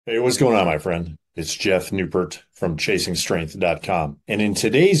Hey, what's going on, my friend? It's Jeff Newport from ChasingStrength.com. And in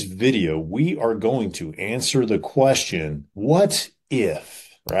today's video, we are going to answer the question, what if?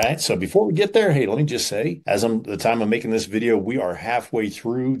 Right? So before we get there, hey, let me just say, the time I'm making this video, we are halfway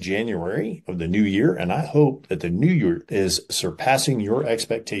through January of the new year, and I hope that the new year is surpassing your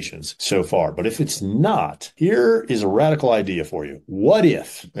expectations so far. But if it's not, here is a radical idea for you. What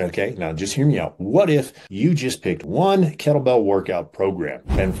if, okay, now just hear me out. What if you just picked one kettlebell workout program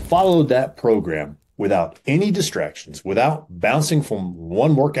and followed that program without any distractions, without bouncing from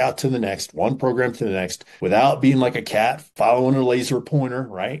one workout to the next, one program to the next, without being like a cat following a laser pointer,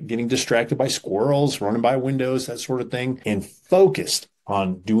 right? Getting distracted by squirrels, running by windows, that sort of thing, and focused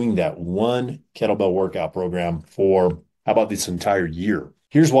on doing that one kettlebell workout program for how about this entire year?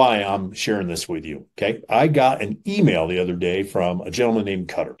 Here's why I'm sharing this with you. Okay. I got an email the other day from a gentleman named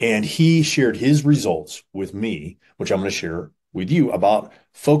Cutter, and he shared his results with me, which I'm going to share with you about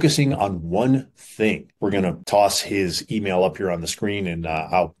focusing on one thing. We're going to toss his email up here on the screen, and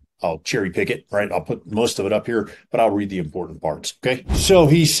I'll cherry pick it, right? I'll put most of it up here, but I'll read the important parts. Okay. So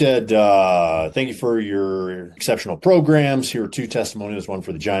he said, thank you for your exceptional programs. Here are two testimonials, one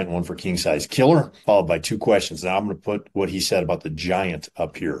for the Giant, one for King Size Killer, followed by two questions. Now I'm going to put what he said about the Giant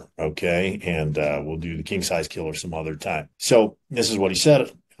up here. Okay. And we'll do the King Size Killer some other time. So this is what he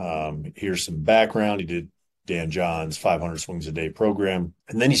said. Here's some background. He did Dan John's 500 swings a day program.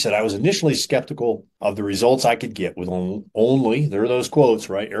 And then he said, I was initially skeptical of the results I could get with only, there are those quotes,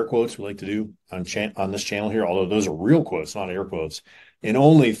 right? Air quotes we like to do on this channel here, although those are real quotes, not air quotes, in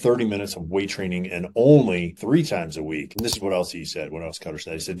only 30 minutes of weight training and only 3 times a week. And this is what else he said. What else Cutter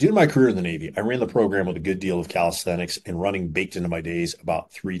said? He said, due to my career in the Navy, I ran the program with a good deal of calisthenics and running baked into my days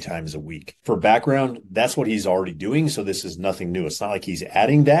about 3 times a week. For background, that's what he's already doing. So this is nothing new. It's not like he's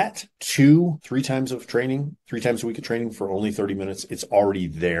adding that to 3 times of training, 3 times a week of training for only 30 minutes. It's already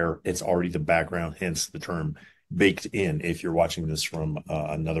there. It's already the background, hence the term baked in. If you're watching this from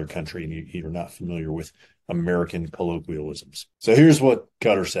another country and you're not familiar with American colloquialisms. So here's what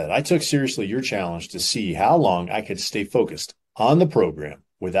Cutter said. I took seriously your challenge to see how long I could stay focused on the program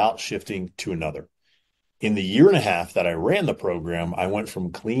without shifting to another. In the year and a half that I ran the program, I went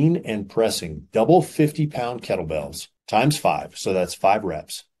from clean and pressing double 50-pound kettlebells times 5. So that's 5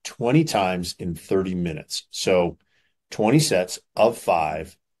 reps, 20 times in 30 minutes. So 20 sets of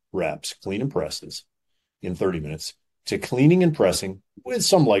 5 reps, clean and presses in 30 minutes, to cleaning and pressing with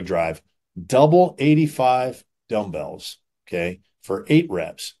some leg drive, double 85 dumbbells, okay, for 8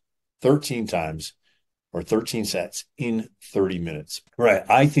 reps, 13 times or 13 sets in 30 minutes. Right.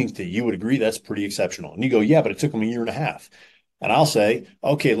 I think that you would agree that's pretty exceptional. And you go, yeah, but it took them a year and a half. And I'll say,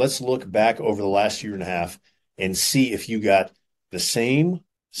 okay, let's look back over the last year and a half and see if you got the same,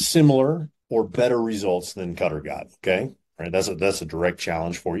 similar, or better results than Cutter got. Okay. Right. That's a direct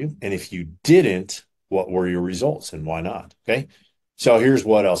challenge for you. And if you didn't, what were your results and why not? Okay. So here's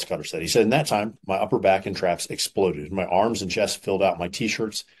what else Cutter said. He said, in that time, my upper back and traps exploded. My arms and chest filled out my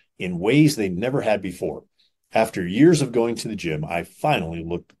t-shirts in ways they never had before. After years of going to the gym, I finally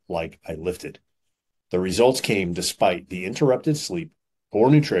looked like I lifted. The results came despite the interrupted sleep,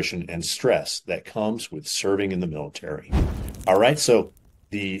 poor nutrition, and stress that comes with serving in the military. All right. So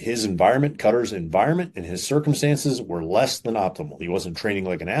his environment, Cutter's environment and his circumstances were less than optimal. He wasn't training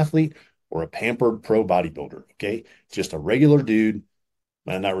like an athlete or a pampered pro bodybuilder. Okay. Just a regular dude.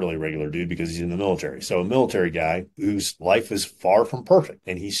 Not really a regular dude because he's in the military. So a military guy whose life is far from perfect,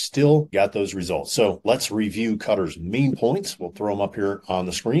 and he's still got those results. So let's review Cutter's main points. We'll throw them up here on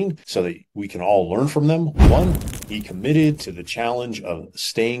the screen so that we can all learn from them. 1, he committed to the challenge of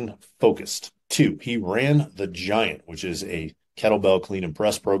staying focused. 2, he ran the Giant, which is a kettlebell clean and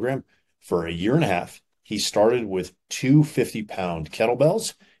press program, for a year and a half. He started with 2 50-pound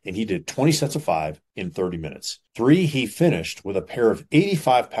kettlebells, and he did 20 sets of 5 in 30 minutes. 3, he finished with a pair of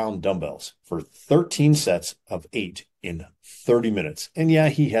 85-pound dumbbells for 13 sets of 8 in 30 minutes. And yeah,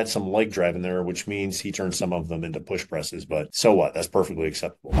 he had some leg drive in there, which means he turned some of them into push presses, but so what? That's perfectly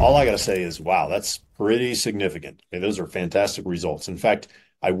acceptable. All I got to say is, wow, that's pretty significant. Okay, those are fantastic results. In fact,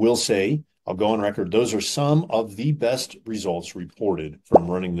 I will say, I'll go on record, those are some of the best results reported from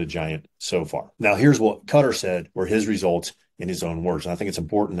running the Giant so far. Now, here's what Cutter said were his results in his own words. And I think it's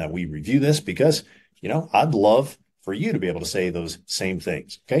important that we review this because, I'd love for you to be able to say those same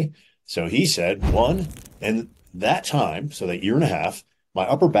things. Okay. So he said, 1, and that time, so that year and a half, my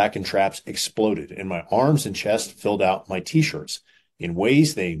upper back and traps exploded and my arms and chest filled out my t-shirts in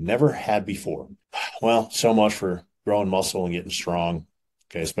ways they never had before. Well, so much for growing muscle and getting strong.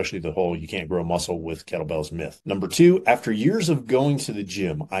 Okay, especially the whole you can't grow muscle with kettlebells myth. Number two, after years of going to the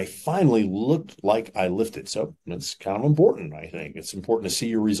gym, I finally looked like I lifted. So it's kind of important, I think. It's important to see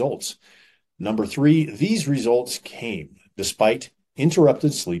your results. Number three, these results came despite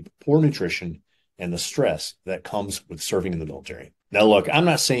interrupted sleep, poor nutrition, and the stress that comes with serving in the military. Now, look, I'm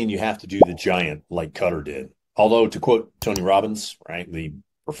not saying you have to do the giant like Cutter did. Although, to quote Tony Robbins, right, the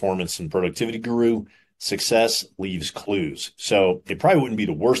performance and productivity guru, success leaves clues. So it probably wouldn't be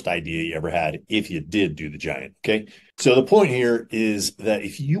the worst idea you ever had if you did do the giant. Okay. So the point here is that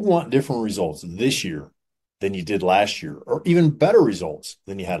if you want different results this year than you did last year, or even better results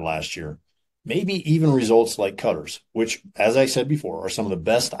than you had last year, maybe even results like Cutters, which, as I said before, are some of the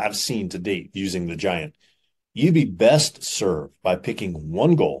best I've seen to date using the giant, you'd be best served by picking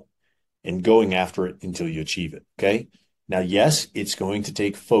one goal and going after it until you achieve it. Okay. Now, yes, it's going to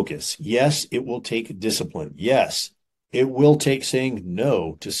take focus. Yes, it will take discipline. Yes, it will take saying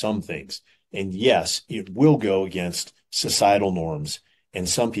no to some things. And yes, it will go against societal norms. And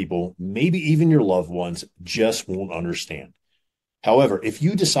some people, maybe even your loved ones, just won't understand. However, if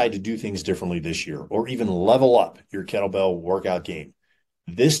you decide to do things differently this year, or even level up your kettlebell workout game,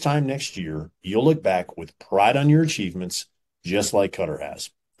 this time next year, you'll look back with pride on your achievements, just like Cutter has.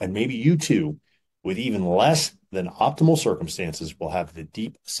 And maybe you too, with even less than optimal circumstances, will have the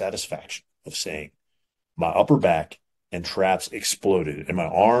deep satisfaction of saying, my upper back and traps exploded, and my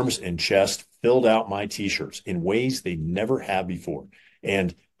arms and chest filled out my t-shirts in ways they never have before.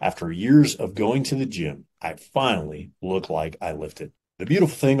 And after years of going to the gym, I finally look like I lifted. The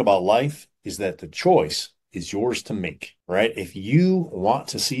beautiful thing about life is that the choice is yours to make, right? If you want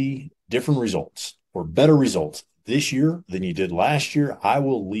to see different results or better results this year than you did last year, I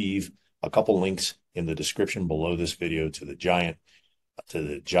will leave a couple links in the description below this video to the Giant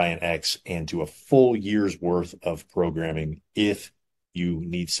X, and to a full year's worth of programming if you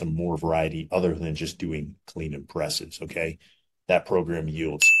need some more variety other than just doing clean and presses, okay? That program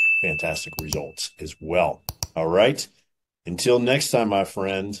yields fantastic results as well. All right. Until next time, my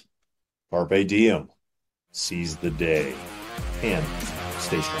friend, Carpe Diem, seize the day, and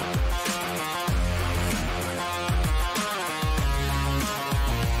stay strong.